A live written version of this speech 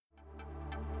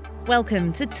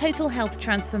Welcome to Total Health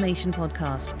Transformation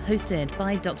Podcast, hosted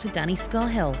by Dr. Danny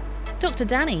Scarhill. Dr.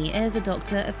 Danny is a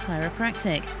doctor of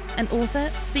chiropractic, an author,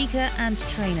 speaker, and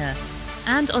trainer.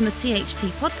 And on the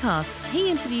THT podcast, he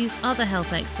interviews other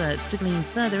health experts to glean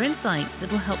further insights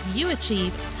that will help you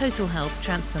achieve total health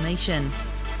transformation.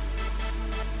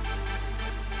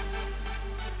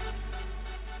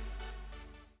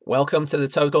 Welcome to the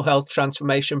Total Health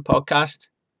Transformation Podcast.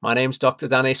 My name's Dr.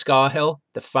 Danny Scarhill,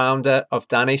 the founder of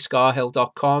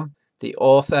DannyScarhill.com, the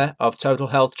author of Total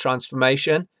Health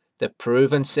Transformation, the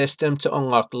proven system to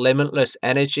unlock limitless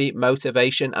energy,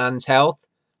 motivation, and health,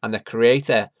 and the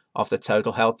creator of the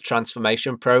Total Health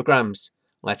Transformation programs.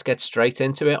 Let's get straight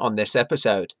into it on this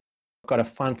episode. I've got a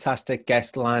fantastic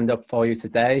guest lined up for you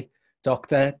today,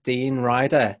 Dr. Dean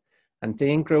Ryder. And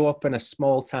Dean grew up in a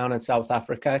small town in South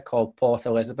Africa called Port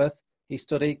Elizabeth. He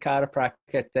studied chiropractic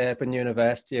at Durban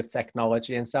University of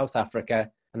Technology in South Africa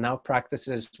and now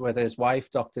practices with his wife,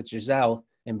 Dr. Giselle,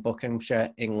 in Buckinghamshire,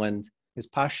 England. His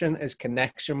passion is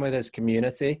connection with his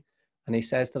community, and he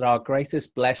says that our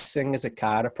greatest blessing as a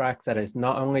chiropractor is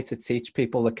not only to teach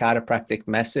people the chiropractic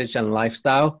message and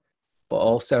lifestyle, but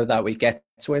also that we get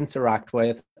to interact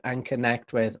with and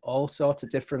connect with all sorts of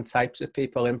different types of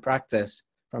people in practice,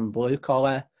 from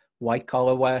blue-collar,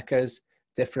 white-collar workers,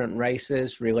 different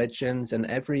races, religions, and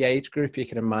every age group you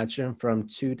can imagine, from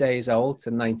 2 days old to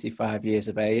 95 years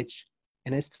of age.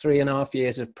 In his 3.5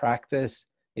 years of practice,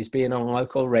 he's been on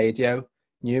local radio,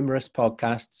 numerous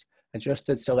podcasts,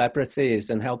 adjusted celebrities,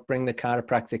 and helped bring the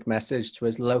chiropractic message to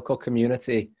his local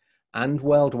community and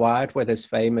worldwide with his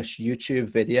famous YouTube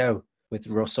video with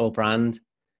Russell Brand.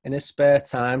 In his spare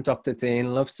time, Dr.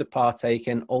 Dean loves to partake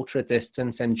in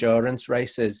ultra-distance endurance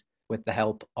races with the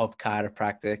help of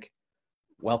chiropractic.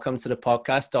 Welcome to the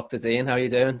podcast, Dr. Dean. How are you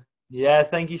doing? Yeah,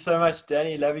 thank you so much,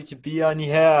 Danny. Lovely to be on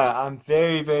here. I'm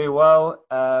very, very well.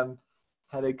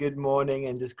 Had a good morning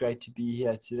and just great to be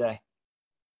here today.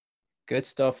 Good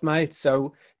stuff, mate.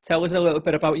 So tell us a little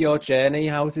bit about your journey.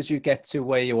 How did you get to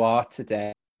where you are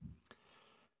today?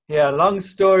 Yeah, long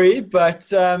story, but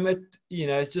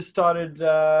it just started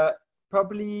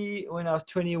probably when I was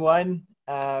 21.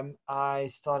 I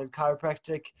started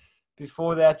chiropractic.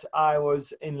 Before that, I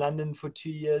was in London for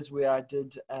 2 years where I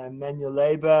did manual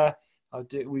labor.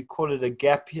 We call it a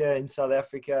gap year in South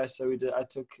Africa. So I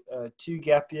took 2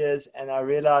 gap years, and I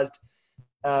realized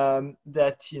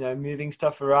that, moving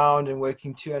stuff around and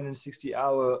working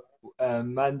 260-hour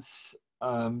months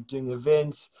doing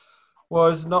events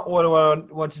was not what I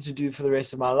wanted to do for the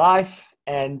rest of my life.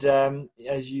 And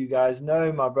as you guys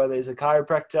know, my brother is a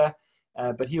chiropractor,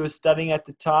 but he was studying at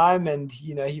the time, and,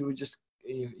 he would just,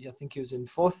 I think he was in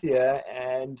 4th year,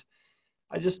 and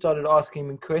I just started asking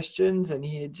him questions, and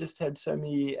he had just had so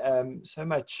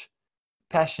much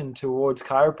passion towards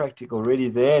chiropractic already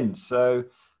then. So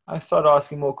I started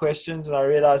asking more questions, and I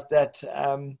realized that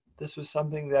this was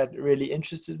something that really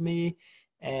interested me,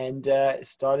 and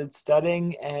started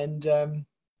studying. And in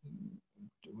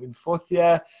 4th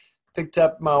year, picked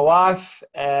up my wife,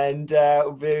 and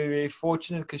very, very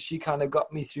fortunate because she kind of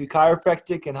got me through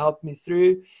chiropractic and helped me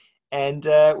through. And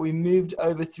we moved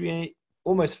over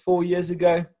almost 4 years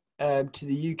ago to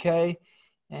the UK.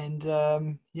 And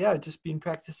just been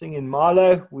practicing in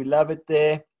Marlow. We love it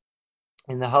there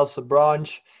in the Halsa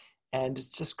branch. And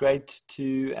it's just great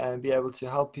to be able to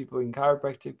help people in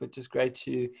chiropractic, but just great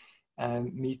to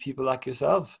meet people like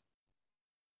yourselves.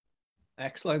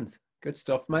 Excellent. Good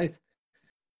stuff, mate.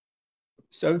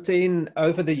 So, Dean,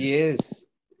 over the years,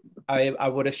 I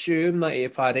would assume that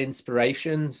you've had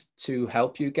inspirations to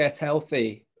help you get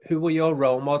healthy. Who were your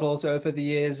role models over the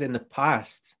years in the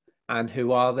past, and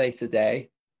who are they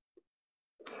today?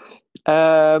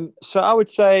 So I would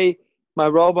say my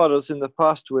role models in the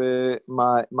past were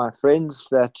my friends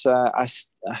that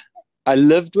I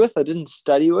lived with. I didn't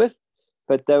study with,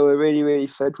 but they were really, really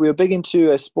fit. We were big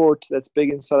into a sport that's big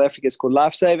in South Africa. It's called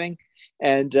lifesaving.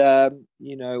 And,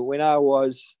 when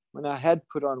I had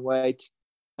put on weight,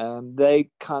 they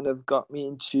kind of got me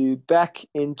back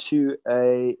into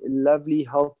a lovely,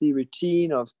 healthy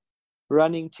routine of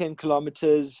running 10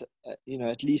 kilometers,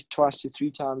 at least 2 to 3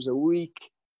 times a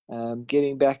week,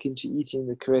 getting back into eating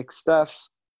the correct stuff.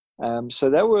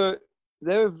 So they were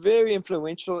very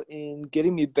influential in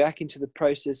getting me back into the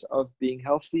process of being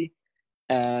healthy.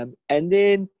 And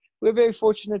then we're very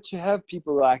fortunate to have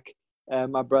people like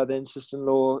my brother and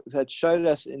sister-in-law that showed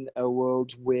us in a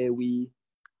world where we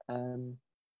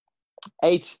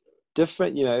ate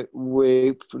different,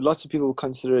 where lots of people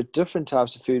consider it different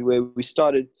types of food, where we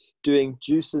started doing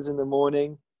juices in the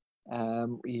morning.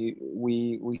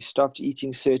 We stopped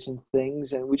eating certain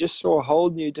things, and we just saw a whole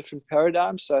new different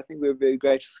paradigm. So I think we're very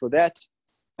grateful for that.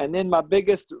 And then my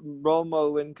biggest role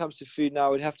model when it comes to food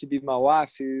now would have to be my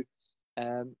wife, who,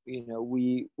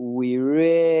 we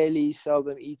really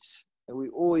seldom eat. We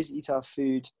always eat our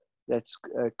food that's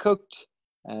cooked.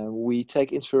 We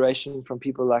take inspiration from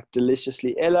people like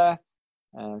Deliciously Ella,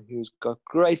 who's got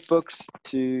great books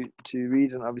to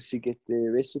read and obviously get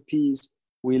their recipes.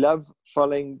 We love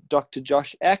following Dr.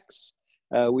 Josh Axe.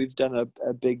 We've done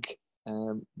a big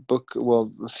book,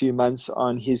 a few months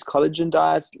on his collagen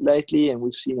diet lately, and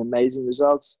we've seen amazing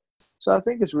results. So I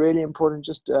think it's really important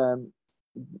just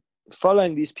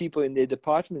following these people in their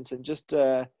departments and just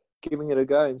giving it a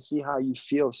go and see how you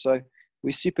feel. So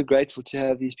we're super grateful to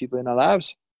have these people in our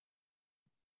lives.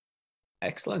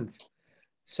 Excellent.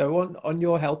 So on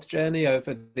your health journey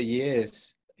over the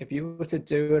years, if you were to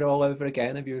do it all over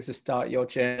again, if you were to start your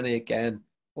journey again,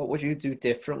 what would you do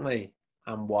differently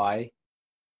and why?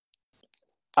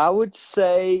 I would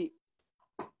say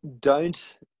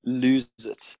don't lose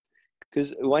it,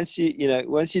 because once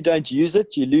you don't use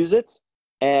it, you lose it.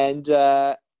 And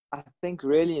I think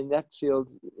really in that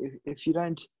field,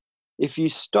 if you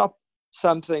stop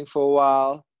something for a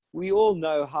while, we all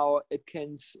know how it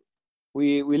can.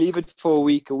 We leave it for a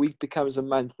week becomes a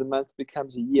month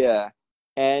becomes a year,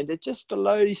 and it just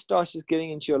slowly starts just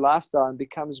getting into your lifestyle and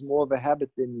becomes more of a habit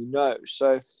than you know.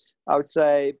 So I would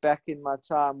say back in my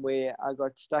time where I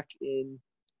got stuck in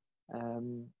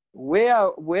where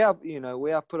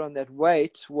I put on that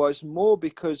weight was more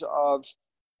because of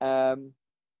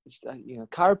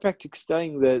chiropractic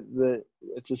studying.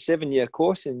 It's a 7-year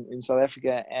course in South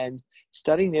Africa, and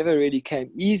studying never really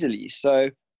came easily. So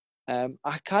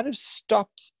I kind of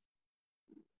stopped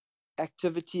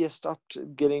activity. I stopped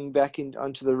getting back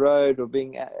onto the road or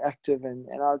being active, and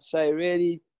I would say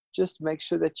really just make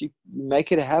sure that you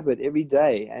make it a habit every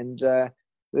day. And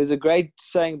there's a great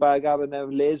saying by a guy by the name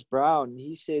of Les Brown.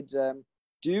 He said,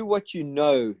 do what you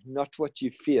know, not what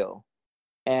you feel.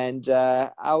 And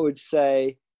I would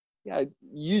say,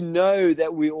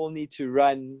 that we all need to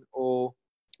run or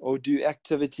do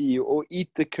activity or eat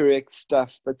the correct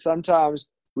stuff, but sometimes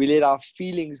we let our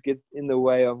feelings get in the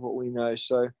way of what we know.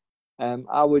 So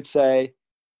I would say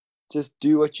just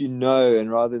do what you know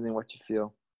and rather than what you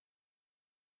feel.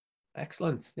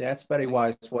 Excellent. Yeah, it's very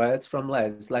wise words from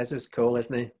Les. Les is cool,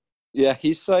 isn't he? Yeah,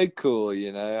 he's so cool.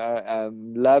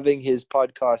 I'm loving his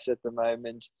podcast at the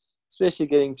moment, especially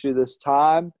getting through this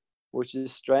time, which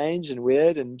is strange and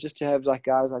weird. And just to have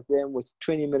guys like them with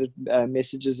 20-minute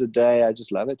messages a day, I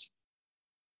just love it.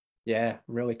 Yeah,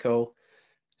 really cool.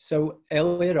 So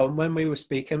earlier on when we were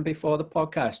speaking before the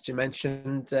podcast, you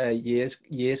mentioned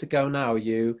years ago now,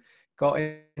 you got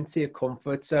into your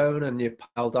comfort zone and you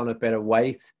piled on a bit of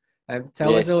weight.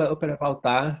 Tell us a little bit about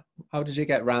that. How did you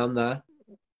get around that?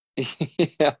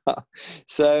 Yeah.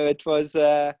 So it was,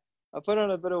 I put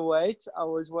on a bit of weight. I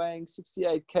was weighing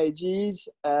 68 kgs,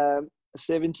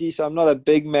 70. So I'm not a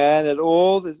big man at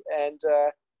all. And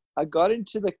I got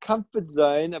into the comfort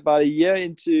zone about a year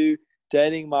into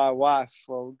dating my wife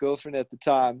or girlfriend at the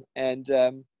time. And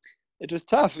it was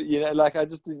tough, you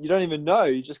don't even know.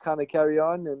 You just kind of carry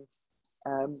on. And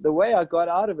the way I got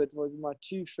out of it was my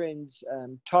two friends,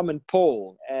 Tom and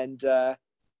Paul. And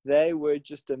they were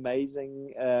just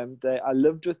amazing. I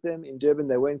lived with them in Durban.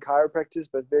 They weren't chiropractors,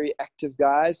 but very active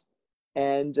guys.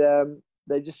 And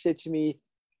they just said to me,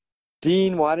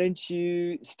 Dean, why don't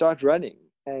you start running?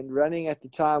 And running at the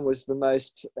time was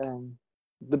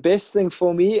the best thing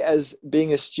for me as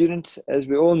being a student. As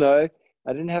we all know,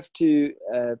 I didn't have to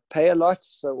pay a lot.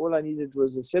 So all I needed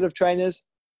was a set of trainers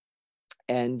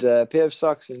and a pair of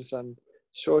socks and some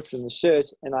shorts and a shirt,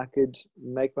 and I could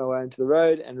make my way onto the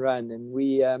road and run. And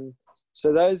we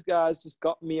so those guys just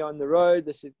got me on the road.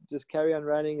 They said just carry on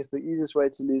running, it's the easiest way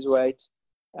to lose weight.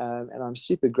 And I'm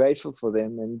super grateful for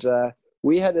them. And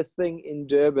we had a thing in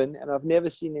Durban, and I've never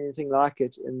seen anything like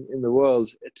it in the world.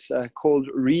 It's called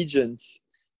Regents,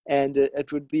 and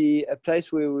it would be a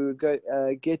place where we would go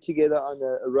get together on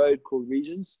a road called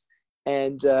Regents,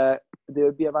 and there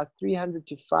would be about 300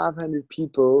 to 500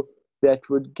 people that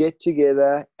would get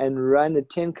together and run a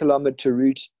 10-kilometer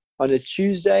route on a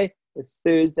Tuesday, a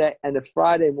Thursday, and a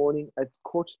Friday morning at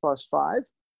 5:15.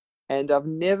 And I've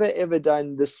never, ever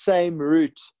done the same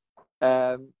route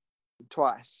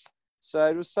twice. So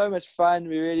it was so much fun.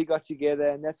 We really got together,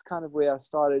 and that's kind of where I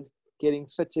started getting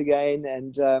fit again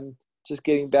and just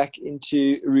getting back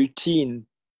into routine.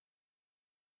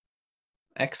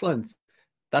 Excellent.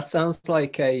 That sounds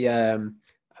like a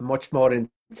much more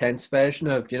intense version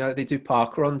of, they do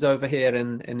park runs over here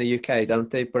in the UK, don't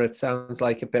they? But it sounds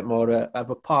like a bit more of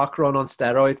a park run on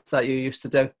steroids that you used to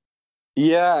do.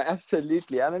 Yeah,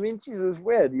 absolutely. And I mean, geez, it was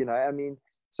weird, I mean,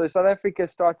 so South Africa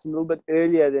starts a little bit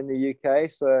earlier than the UK.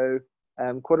 So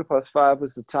 5:15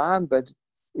 was the time. But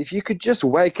if you could just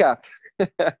wake up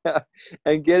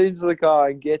and get into the car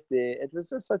and get there, it was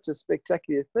just such a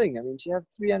spectacular thing. I mean, you have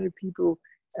 300 people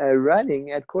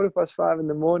running at 5:15 in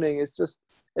the morning.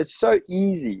 It's so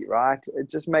easy, right? It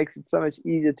just makes it so much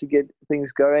easier to get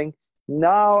things going.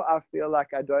 Now I feel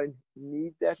like I don't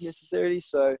need that necessarily.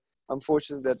 So I'm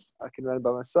fortunate that I can run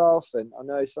by myself. And I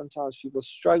know sometimes people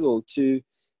struggle to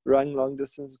run long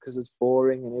distance because it's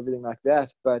boring and everything like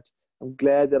that. But I'm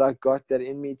glad that I got that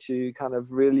in me to kind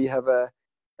of really have a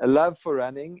love for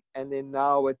running. And then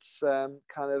now it's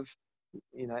kind of,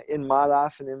 in my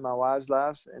life and in my wife's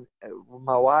lives and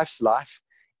my wife's life.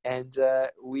 And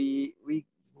we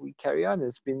carry on.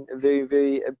 It's been a very,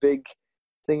 very a big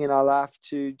thing in our life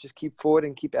to just keep forward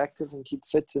and keep active and keep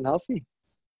fit and healthy.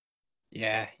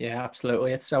 Yeah,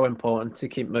 absolutely. It's so important to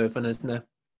keep moving, isn't it?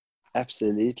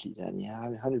 Absolutely, Danny.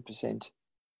 100%.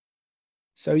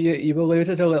 So you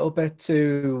alluded a little bit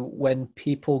to when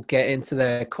people get into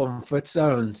their comfort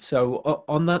zone. So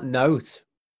on that note,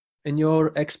 in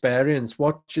your experience,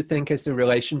 what do you think is the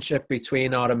relationship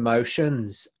between our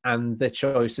emotions and the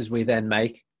choices we then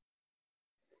make?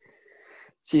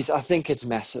 Geez, I think it's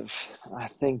massive. I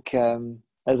think,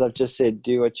 as I've just said,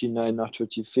 do what you know, not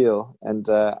what you feel. And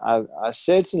I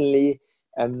certainly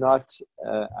am not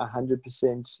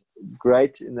 100%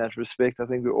 great in that respect. I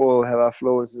think we all have our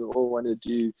flaws. We all want to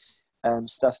do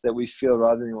stuff that we feel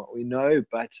rather than what we know.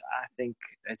 But I think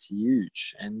that's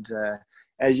huge. And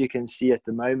as you can see at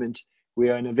the moment, we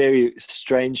are in a very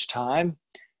strange time,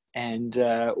 and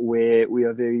where we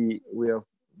are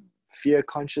fear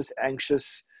conscious,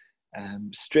 anxious,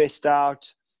 stressed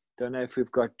out, don't know if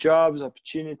we've got jobs,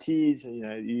 opportunities.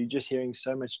 You're just hearing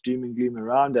so much doom and gloom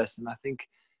around us. And I think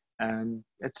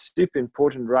it's super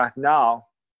important right now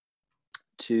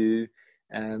to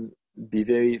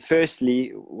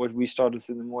firstly, what we start with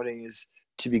in the morning is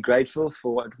to be grateful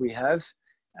for what we have,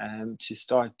 to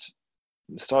start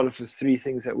off with 3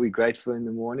 things that we're grateful in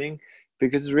the morning,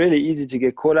 because it's really easy to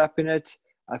get caught up in it.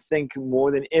 I think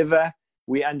more than ever,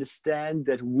 we understand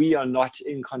that we are not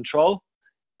in control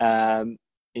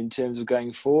in terms of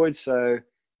going forward. So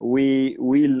we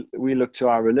look to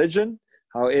our religion.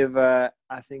 However,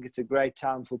 I think it's a great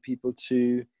time for people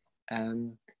to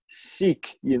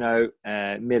seek,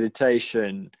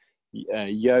 meditation,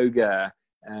 yoga,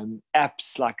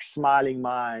 apps like Smiling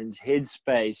Minds,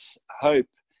 Headspace, Hope,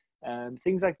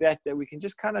 things like that we can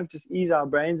just kind of just ease our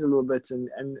brains a little bit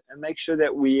and make sure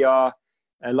that we are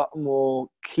a lot more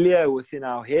clear within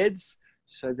our heads,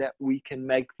 so that we can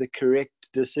make the correct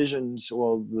decisions,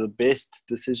 or the best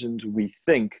decisions we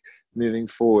think, moving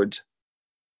forward.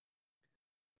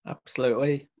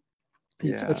 Absolutely.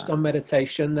 You touched on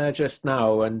meditation there just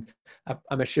now, and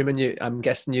I'm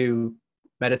guessing you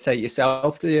meditate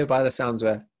yourself, do you, by the sounds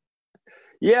of it?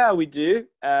 Yeah, we do.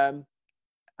 I'm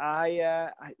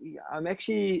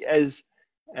actually, as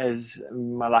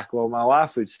my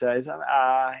wife would say, is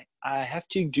I have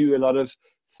to do a lot of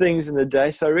things in the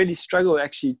day, so I really struggle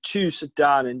actually to sit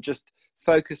down and just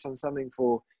focus on something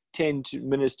for 10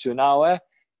 minutes to an hour.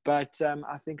 But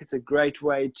I think it's a great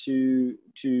way to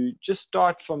just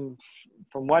start from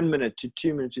 1 minute to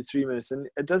 2 minutes to 3 minutes, and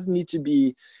it doesn't need to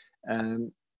be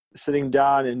sitting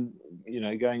down and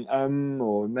going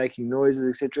or making noises,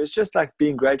 etc. It's just like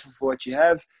being grateful for what you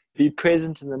have, be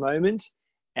present in the moment,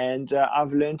 and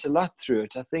I've learned a lot through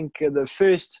it. I think the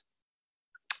first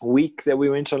week that we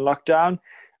went on lockdown,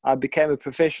 I became a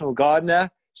professional gardener.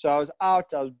 So I was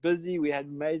out, I was busy, we had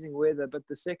amazing weather. But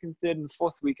the second, third, and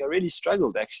fourth week, I really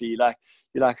struggled, actually. You're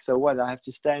like, so what? I have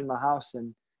to stay in my house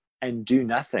and do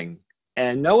nothing.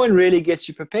 And no one really gets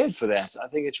you prepared for that. I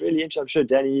think it's really interesting. I'm sure,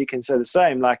 Danny, you can say the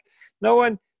same. Like, no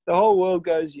one, the whole world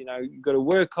goes, you've got to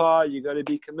work hard, you've got to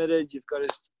be committed,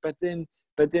 but then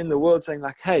the world's saying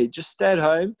like, hey, just stay at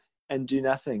home and do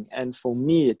nothing. And for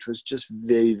me, it was just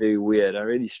very, very weird. I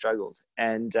really struggled.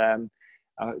 And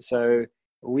so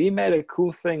we made a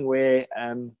cool thing where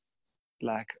it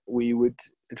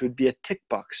would be a tick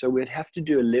box. So we'd have to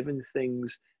do 11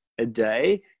 things a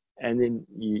day, and then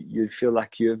you'd feel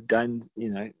like you have done,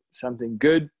 something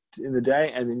good in the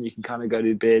day, and then you can kind of go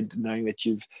to bed knowing that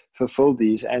you've fulfilled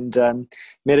these. And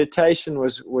meditation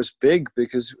was big,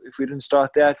 because if we didn't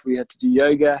start that, we had to do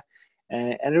yoga,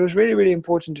 and it was really, really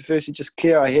important to firstly just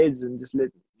clear our heads and just let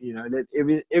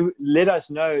us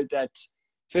know that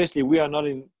firstly we are not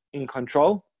in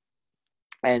control,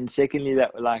 and secondly,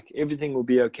 that like everything will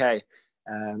be okay.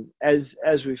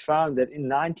 As we found that in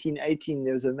 1918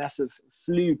 there was a massive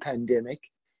flu pandemic,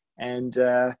 and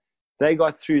they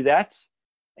got through that,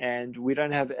 and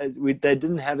they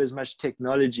didn't have as much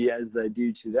technology as they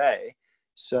do today.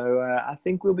 So I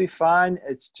think we'll be fine.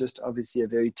 It's just obviously a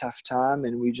very tough time,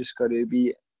 and we just got to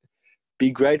be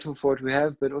grateful for what we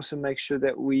have, but also make sure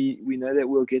that we know that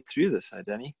we'll get through this,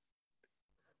 Danny.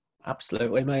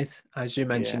 Absolutely, mate. As you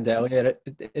mentioned earlier,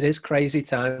 it is crazy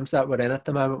times that we're in at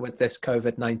the moment with this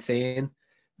COVID-19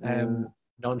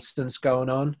 nonsense going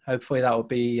on. Hopefully that will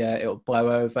be, it'll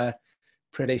blow over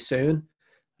pretty soon.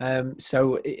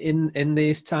 So in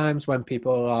these times when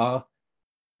people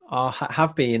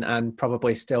have been and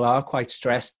probably still are quite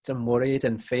stressed and worried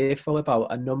and fearful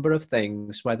about a number of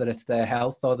things, whether it's their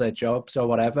health or their jobs or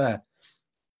whatever,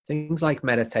 things like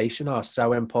meditation are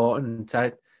so important.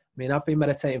 I mean, I've been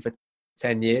meditating for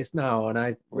 10 years now, and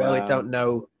I really don't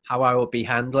know how I would be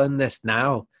handling this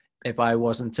now if I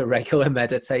wasn't a regular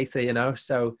meditator, you know?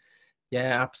 So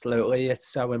yeah, absolutely. It's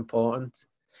so important.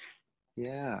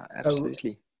 Yeah,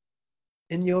 absolutely. So,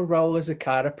 in your role as a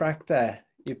chiropractor,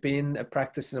 you've been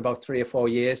practicing about 3 or 4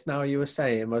 years now, you were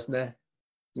saying, wasn't it?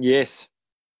 Yes.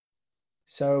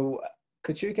 So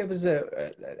could you give us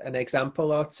an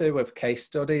example or two of case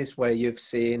studies where you've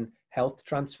seen health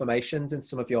transformations in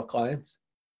some of your clients?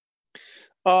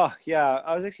 Oh, yeah.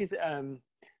 I was actually, I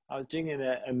was doing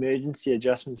an emergency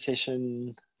adjustment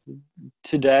session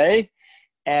today.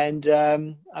 And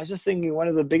I was just thinking one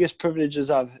of the biggest privileges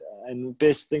and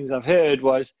best things I've heard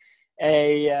was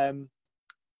we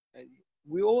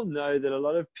all know that a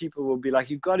lot of people will be like,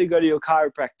 you've got to go to your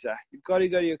chiropractor. You've got to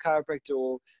go to your chiropractor,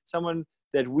 or someone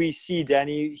that we see,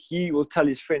 Danny, he will tell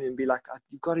his friend and be like,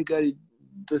 you've got to go to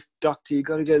this doctor. You've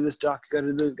got to go to this doctor. Go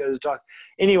to this doctor.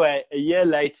 Anyway, a year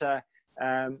later,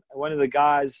 one of the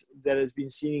guys that has been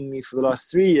seeing me for the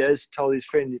last 3 years told his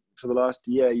friend for the last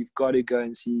year, you've got to go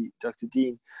and see Dr.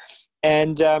 Dean.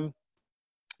 And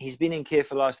he's been in care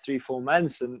for the last 3-4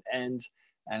 months. And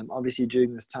obviously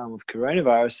during this time of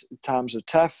coronavirus, times are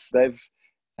tough. They've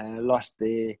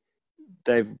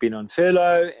they've been on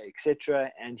furlough,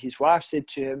 etc. And his wife said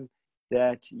to him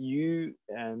that you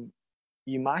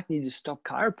might need to stop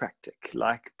chiropractic,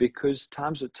 like, because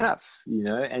times are tough, you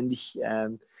know. And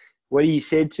what he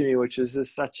said to me, which was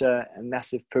just such a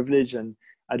massive privilege, and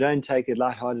I don't take it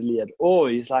lightheartedly at all.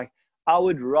 He's like, I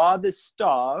would rather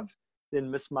starve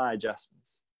than miss my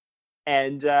adjustments.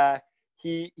 And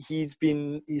he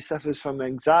suffers from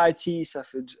anxiety, he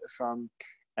suffered from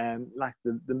like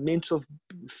the mental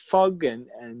fog,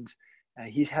 and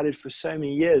he's had it for so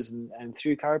many years. And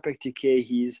through chiropractic care,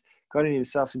 he's gotten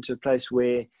himself into a place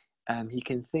where he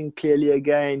can think clearly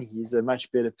again. He's a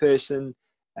much better person,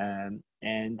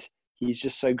 and he's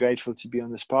just so grateful to be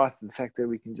on this path. The fact that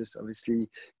we can just obviously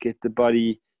get the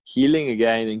body healing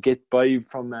again and get body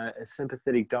from a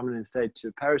sympathetic dominant state to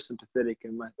a parasympathetic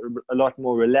and a lot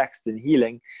more relaxed and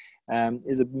healing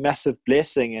is a massive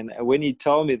blessing. And when he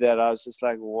told me that, I was just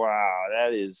like, wow,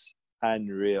 that is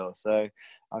unreal. So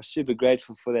I was super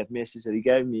grateful for that message that he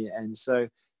gave me. And so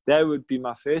that would be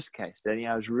my first case, Danny.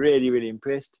 I was really, really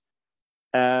impressed.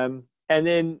 And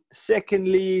then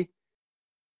secondly,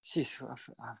 geez,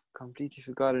 I've completely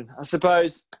forgotten. I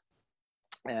suppose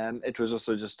it was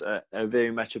also just a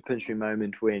very much a pinch me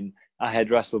moment when I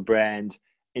had Russell Brand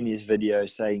in his video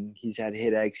saying he's had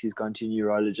headaches, he's gone to a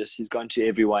neurologist, he's gone to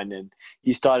everyone, and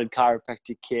he started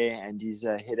chiropractic care, and his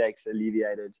headaches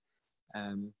alleviated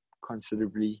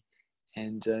considerably.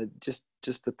 And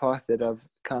just the path that I've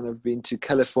kind of been to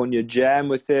California Jam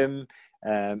with him,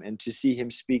 and to see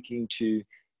him speaking to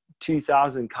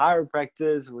 2,000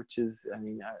 chiropractors, which is, I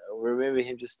mean, I remember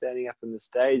him just standing up on the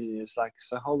stage, and he was like,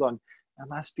 so hold on,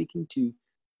 am I speaking to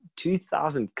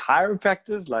 2,000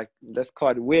 chiropractors? Like, that's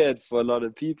quite weird for a lot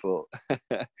of people.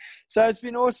 So it's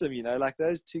been awesome, you know, like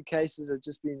those two cases have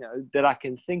just been that I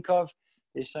can think of.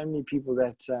 There's so many people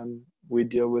that we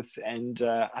deal with, and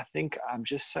I think I'm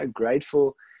just so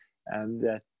grateful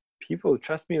that people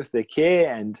trust me with their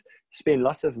care and spend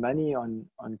lots of money on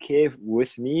care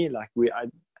with me. Like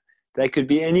they could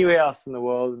be anywhere else in the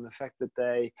world, and the fact that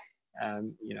they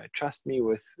you know, trust me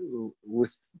with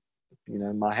you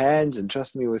know, my hands and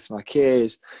trust me with my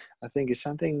cares, I think is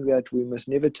something that we must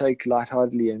never take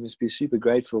lightheartedly, and must be super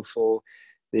grateful for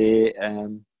their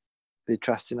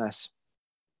trust in us.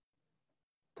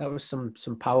 That was some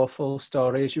powerful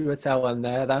stories you were telling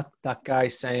there. That guy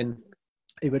saying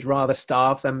he would rather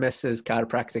starve than miss his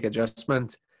chiropractic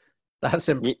adjustment. That's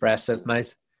impressive,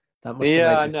 mate. That must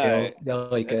have made you feel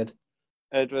really good.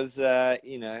 it was, a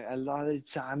lot of the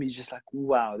time you're just like,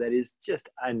 wow, that is just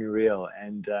unreal.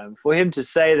 And for him to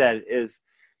say that is,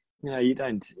 I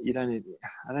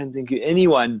don't think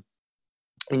anyone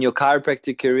in your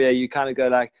chiropractic career, you kind of go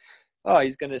like, oh,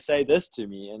 he's going to say this to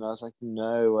me. And I was like,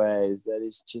 no ways. That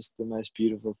is just the most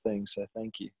beautiful thing. So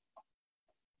thank you.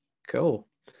 Cool.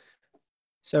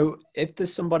 So if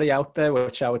there's somebody out there,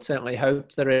 which I would certainly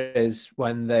hope there is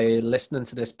when they're listening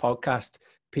to this podcast,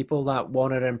 people that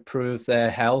want to improve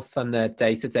their health and their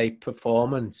day-to-day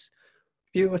performance,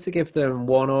 if you were to give them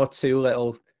one or two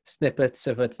little snippets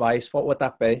of advice, what would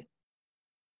that be?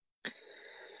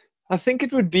 I think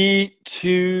it would be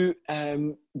to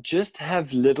just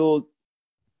have little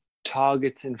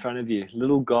targets in front of you,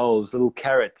 little goals, little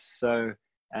carrots. So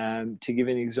to give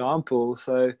an example,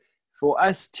 so for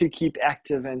us to keep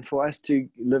active and for us to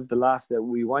live the life that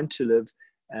we want to live,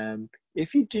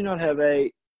 if you do not have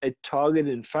a target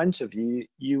in front of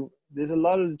you, there's a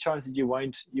lot of the chance that you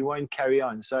won't carry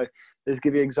on. So let's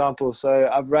give you an example. So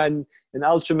I've run an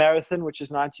ultra marathon, which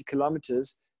is 90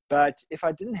 kilometers, but if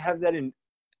I didn't have that in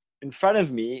front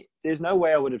of me, there's no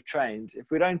way I would have trained. If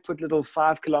we don't put little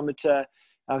 5 kilometer,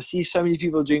 I see so many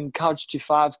people doing couch to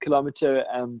 5 kilometer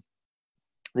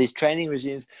these training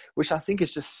regimes, which I think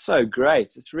is just so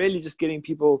great. It's really just getting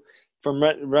people from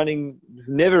running,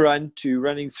 never run, to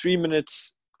running 3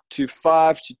 minutes to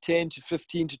 5 to 10 to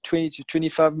 15 to 20 to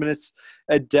 25 minutes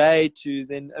a day, to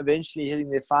then eventually hitting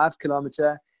their 5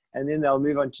 kilometer, and then they'll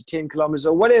move on to 10 kilometers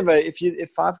or whatever. If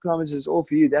 5 kilometers is all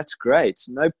for you, that's great.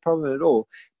 No problem at all.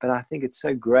 But I think it's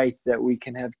so great that we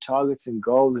can have targets and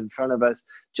goals in front of us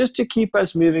just to keep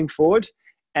us moving forward.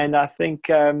 And I think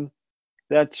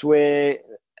that's where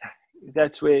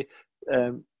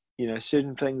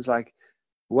certain things like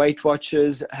Weight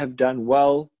Watchers have done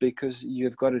well, because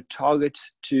you've got a target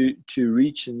to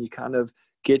reach, and you kind of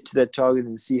get to that target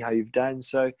and see how you've done.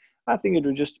 So I think it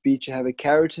would just be to have a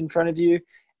carrot in front of you.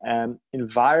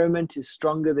 Environment is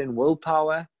stronger than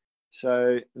willpower.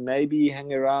 So maybe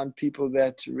hang around people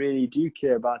that really do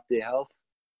care about their health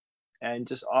and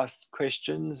just ask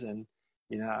questions. And,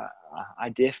 I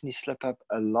definitely slip up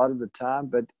a lot of the time,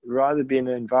 but rather be in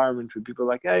an environment where people are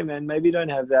like, hey man, maybe don't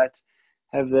have that,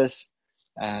 have this.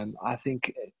 I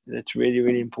think that's really,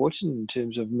 really important in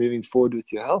terms of moving forward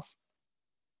with your health.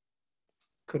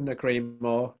 Couldn't agree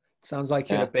more. Sounds like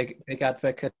you're a big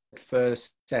advocate for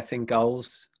setting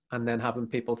goals and then having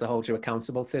people to hold you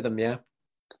accountable to them. Yeah.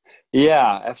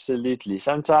 Yeah, absolutely.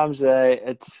 Sometimes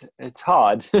it's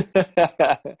hard.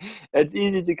 It's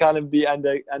easy to kind of be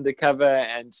undercover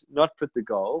and not put the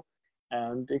goal,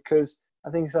 because I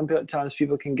think sometimes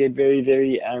people can get very,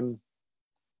 very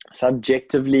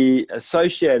subjectively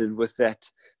associated with that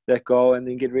goal, and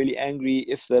then get really angry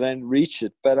if they don't reach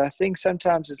it. But I think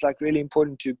sometimes it's like really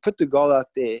important to put the goal out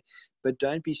there, but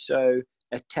don't be so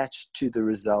attached to the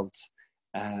results.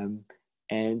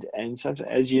 And sometimes,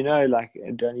 as you know, like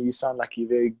Danny, you sound like you're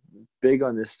very big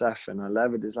on this stuff, and I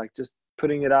love it. It's like just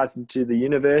putting it out into the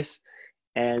universe,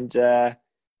 and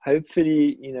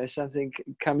hopefully, something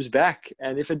comes back.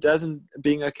 And if it doesn't,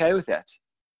 being okay with that.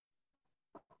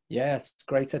 Yeah, it's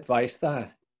great advice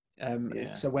there.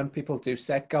 So when people do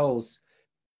set goals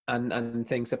and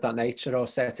things of that nature, or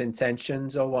set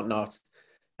intentions or whatnot,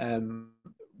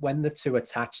 when they're too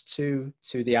attached to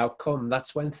the outcome,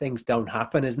 that's when things don't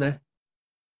happen, isn't it?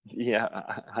 Yeah,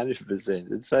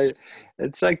 100%.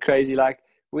 It's so crazy. Like,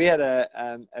 we had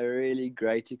a really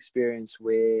great experience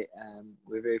where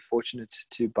we're very fortunate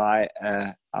to buy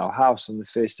our house on the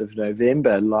 1st of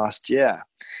November last year.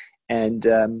 And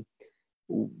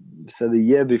so the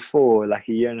year before, like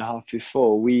a year and a half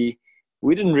before, we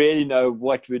didn't really know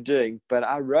what we're doing, but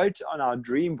I wrote on our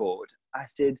dream board, I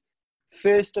said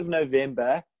 1st of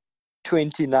November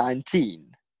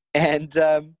 2019. And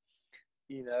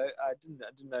I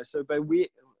didn't know. So, but we're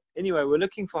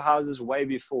looking for houses way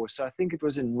before. So I think it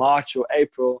was in March or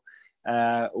April,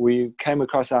 we came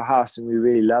across our house and we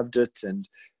really loved it. And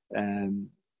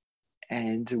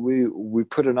we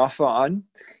put an offer on,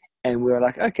 and we were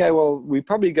like, okay, well, we're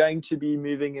probably going to be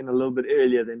moving in a little bit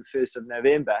earlier than 1st of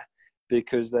November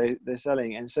because they're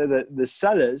selling. And so the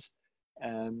sellers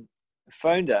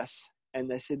phoned us and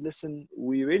they said, listen,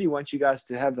 we really want you guys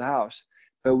to have the house,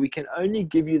 but we can only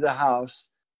give you the house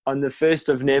on the 1st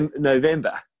of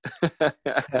November.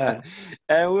 Yeah.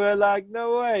 And we were like,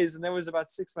 no ways. And that was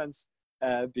about 6 months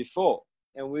before.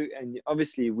 And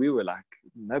obviously we were like,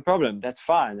 no problem, that's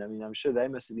fine. I mean, I'm sure they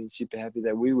must have been super happy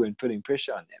that we weren't putting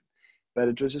pressure on them. But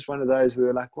it was just one of those, we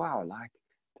were like, wow, like,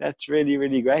 that's really,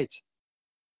 really great.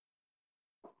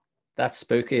 That's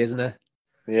spooky, isn't it?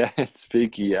 Yeah, it's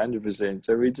spooky, 100%.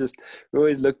 So we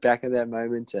always look back at that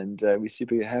moment, and we're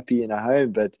super happy in our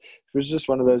home. But it was just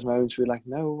one of those moments we're like,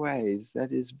 no ways.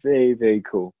 That is very, very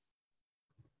cool.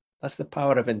 That's the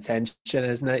power of intention,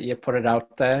 isn't it? You put it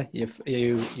out there, you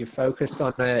focused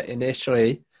on it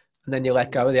initially, and then you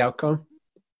let go of the outcome.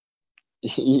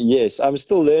 Yes, I'm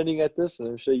still learning at this, and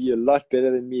I'm sure you're a lot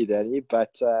better than me, Danny.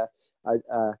 But I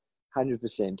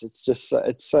 100%. It's just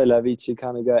it's so lovely to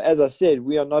kind of go. As I said,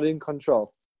 we are not in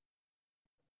control.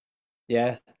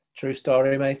 Yeah, true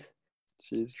story, mate.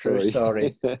 True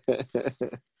story.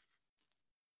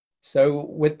 So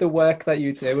with the work that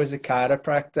you do as a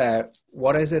chiropractor,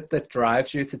 what is it that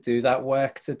drives you to do that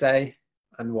work today,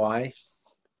 and why?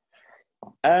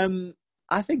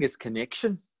 I think it's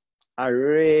connection. I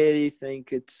really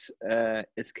think it's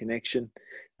connection.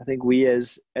 I think we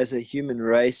as a human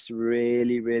race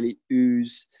really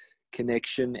ooze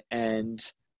connection and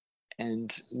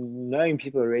knowing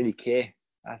people really care.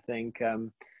 I think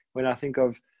when I think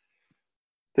of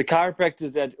the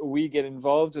chiropractors that we get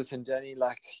involved with, and Danny,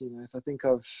 like, if I think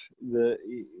of the,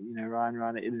 Ryan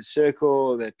around the inner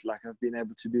circle that, like, I've been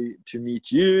able to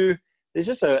meet you, there's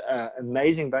just a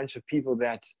amazing bunch of people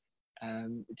that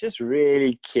just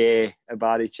really care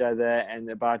about each other and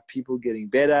about people getting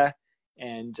better.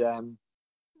 And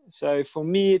so for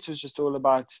me, it was just all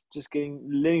about just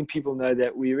letting people know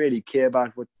that we really care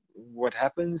about what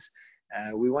happens.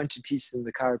 We want to teach them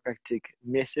the chiropractic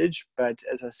message, but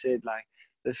as I said, like,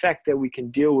 the fact that we can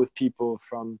deal with people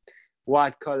from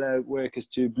white collar workers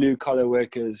to blue collar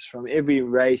workers, from every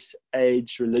race,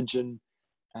 age, religion,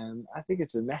 I think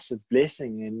it's a massive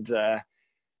blessing. And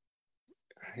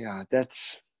yeah,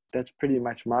 that's pretty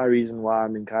much my reason why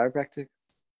I'm in chiropractic.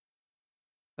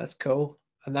 That's cool.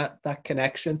 And that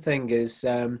connection thing is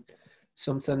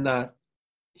something that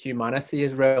humanity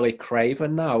is really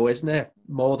craving now, isn't it?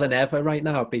 More than ever right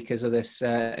now because of this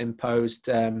imposed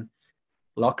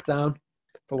lockdown,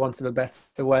 for want of a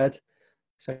better word.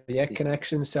 So yeah,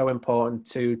 connection's so important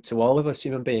to all of us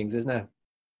human beings, isn't it?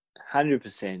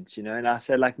 100%. And I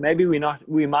said, like, maybe we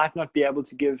might not be able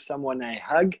to give someone a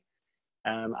hug.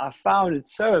 I found it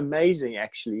so amazing,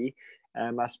 actually.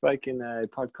 I spoke in a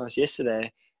podcast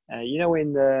yesterday.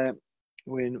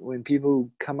 When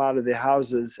people come out of their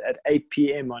houses at 8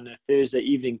 p.m. on a Thursday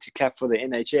evening to clap for the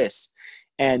NHS,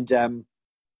 and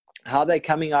how they're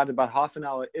coming out about half an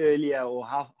hour earlier or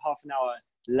half an hour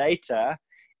later,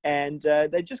 and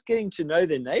they're just getting to know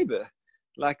their neighbor.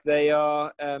 Like, they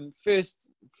are first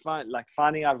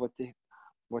finding out what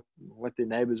their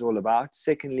neighbor's all about.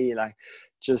 Secondly, like,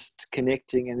 just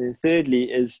connecting. And then thirdly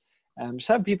is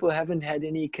some people haven't had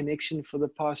any connection for the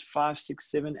past 5, 6,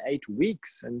 7, 8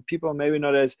 weeks. And people are maybe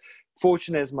not as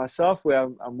fortunate as myself, where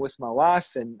I'm with my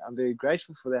wife, and I'm very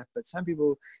grateful for that. But some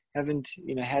people haven't,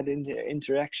 had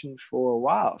interaction for a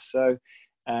while. So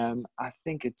I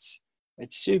think it's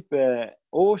super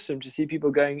awesome to see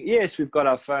people going, yes, we've got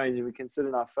our phones and we can sit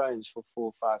on our phones for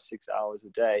 4, 5, 6 hours a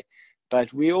day.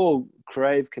 But we all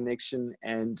crave connection,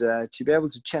 and to be able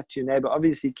to chat to your neighbor,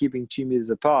 obviously keeping 2 meters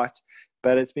apart.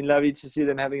 But it's been lovely to see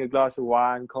them having a glass of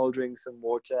wine, cold drinks, some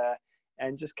water,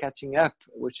 and just catching up,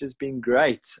 which has been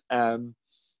great. I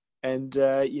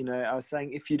was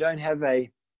saying, if you don't have a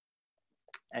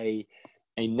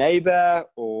neighbor,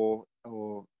 or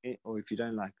if you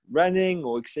don't like running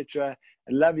or etc.,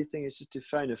 a lovely thing is just to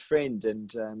phone a friend.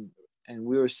 And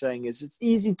we were saying it's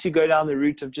easy to go down the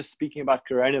route of just speaking about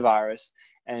coronavirus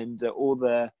and all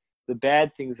the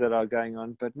bad things that are going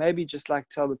on, but maybe just like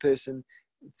tell the person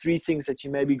 3 things that you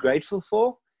may be grateful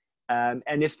for.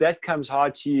 And if that comes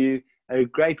hard to you, a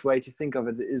great way to think of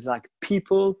it is like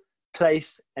people,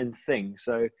 place, and thing.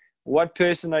 So what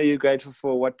person are you grateful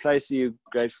for? What place are you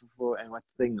grateful for? And what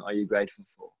thing are you grateful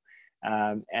for?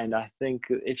 And I think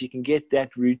if you can get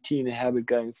that routine and habit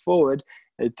going forward,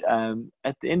 at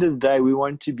the end of the day, we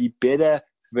want to be better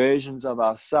versions of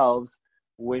ourselves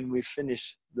when we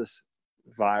finish this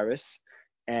virus.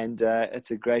 And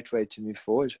it's a great way to move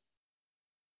forward.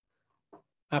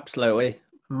 Absolutely.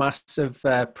 Massive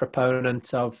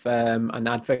proponent of an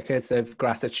advocate of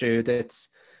gratitude. I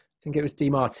think it was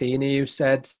DeMartini who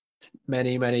said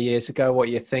many, many years ago, what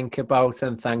you think about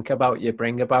and think about, you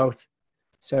bring about.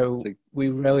 So we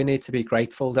really need to be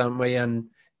grateful, don't we? And,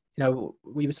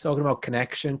 we were talking about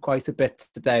connection quite a bit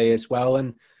today as well.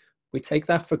 And we take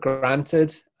that for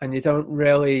granted, and you don't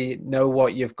really know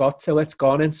what you've got till it's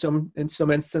gone in some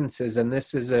instances. And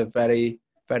this is a very,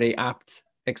 very apt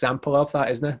example of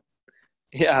that, isn't it?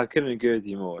 Yeah, I couldn't agree with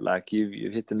you more. Like,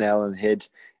 you've hit the nail on the head.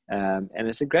 And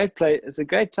it's a great it's a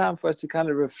great time for us to kind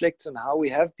of reflect on how we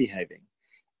have behaving.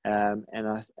 And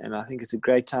I think it's a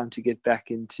great time to get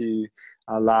back into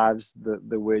our lives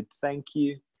the word thank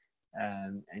you,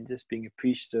 and just being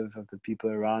appreciative of the people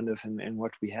around us and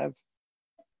what we have.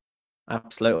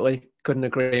 Absolutely. Couldn't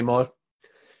agree more.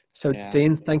 So,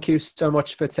 Dean, thank you so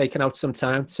much for taking out some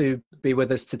time to be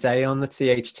with us today on the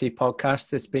THT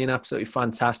podcast. It's been absolutely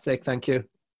fantastic. Thank you.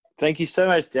 Thank you so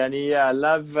much, Danny. Yeah, I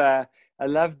love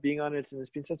being on it, and it's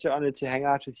been such an honor to hang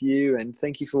out with you. And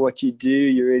thank you for what you do.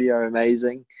 You really are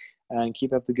amazing, and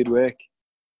keep up the good work.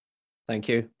 Thank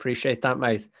you. Appreciate that,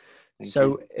 mate.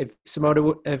 So if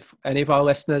any of our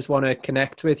listeners want to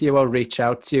connect with you or reach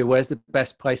out to you, where's the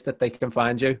best place that they can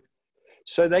find you?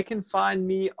 So they can find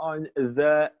me on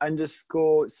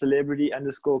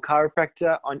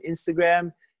 _celebrity_chiropractor on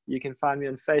Instagram. You can find me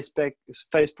on Facebook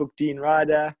Dean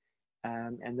Ryder.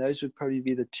 And those would probably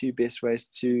be the two best ways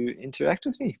to interact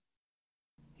with me.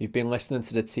 You've been listening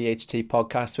to the THT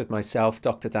podcast with myself,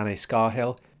 Dr. Danny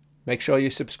Scarhill. Make sure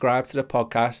you subscribe to the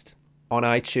podcast on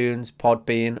iTunes,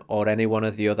 Podbean, or any one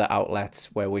of the other outlets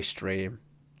where we stream.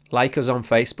 Like us on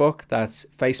Facebook. That's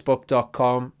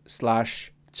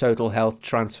facebook.com/Total Health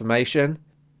Transformation.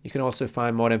 You can also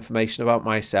find more information about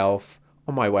myself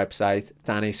on my website,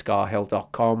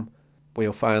 dannyscarhill.com, where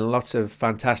you'll find lots of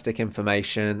fantastic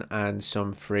information and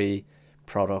some free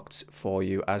products for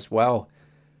you as well.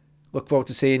 Look forward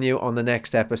to seeing you on the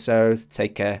next episode.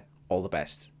 Take care. All the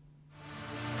best.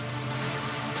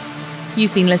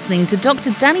 You've been listening to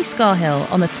Dr. Danny Scarhill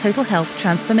on the Total Health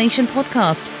Transformation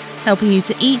podcast, helping you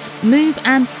to eat, move,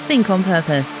 and think on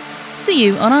purpose. See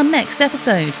you on our next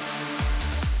episode.